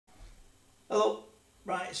Hello.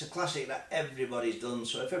 Right, it's a classic that everybody's done,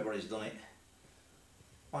 so if everybody's done it,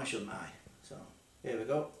 why shouldn't I? So, here we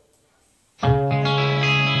go.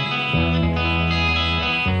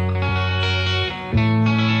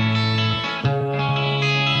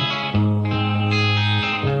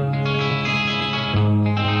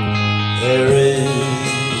 There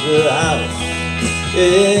is a house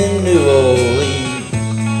in New Orleans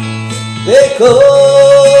they call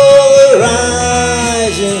the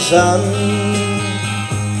rising sun,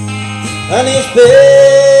 and it's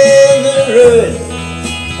been the ruin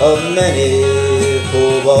of many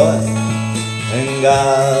poor boy, and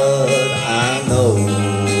God, I know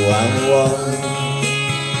I'm one.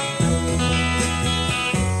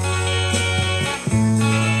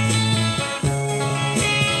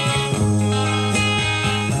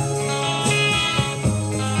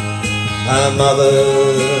 My mother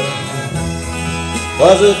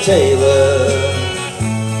was a tailor.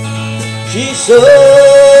 She sewed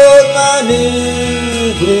my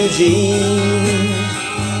new blue jeans.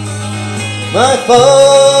 My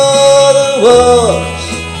father was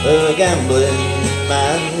a gambling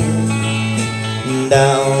man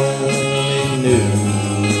down in New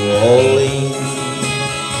Orleans.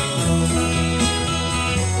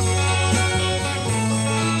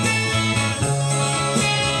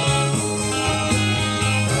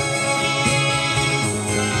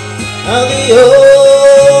 Now the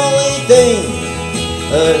only thing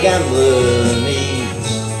a gambler needs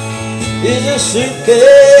is a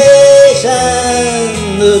suitcase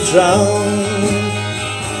and a trunk,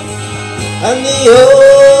 and the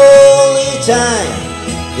only time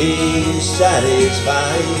he's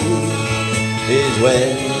satisfied is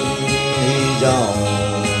when he's on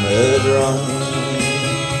a drunk.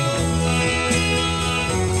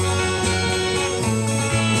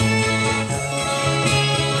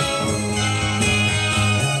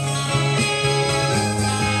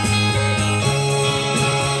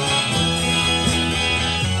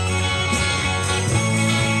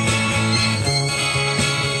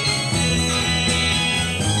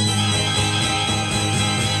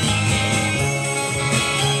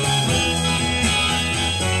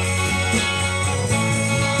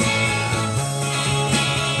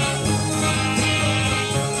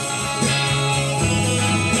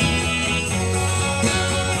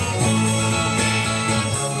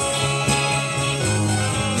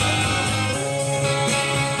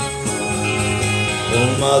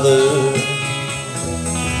 Oh mother,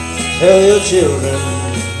 tell your children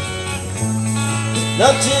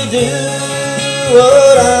not to do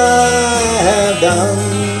what I have done.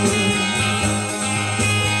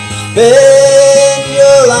 Spend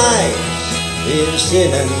your lives in sin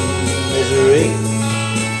and misery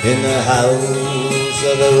in the house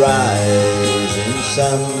of the rising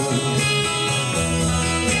sun.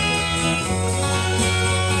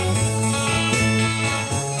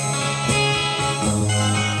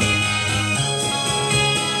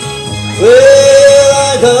 Well,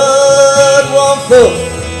 I got one foot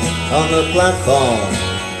on the platform,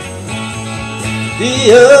 the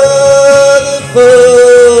other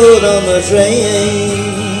foot on the train,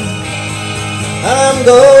 and I'm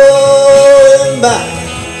going back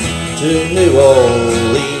to New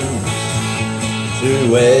Orleans to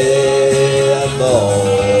wear a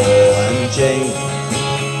ball and chain.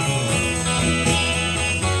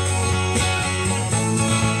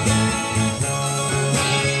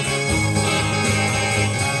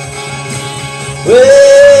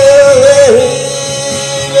 Well, there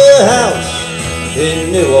is a house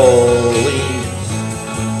in New Orleans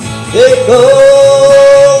they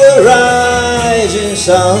call the rising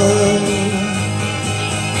sun,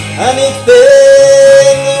 and it's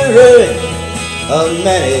been the ruin of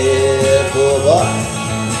many a poor boy,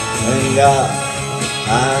 and God,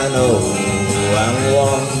 I know I'm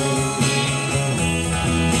one.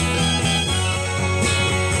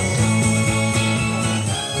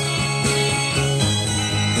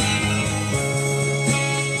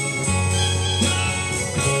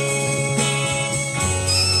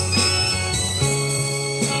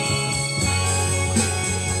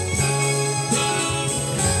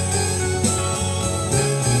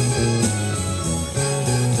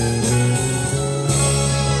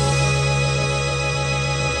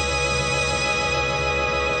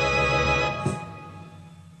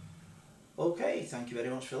 Okay, thank you very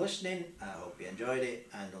much for listening. I hope you enjoyed it,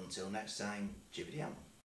 and until next time, jibbity-am.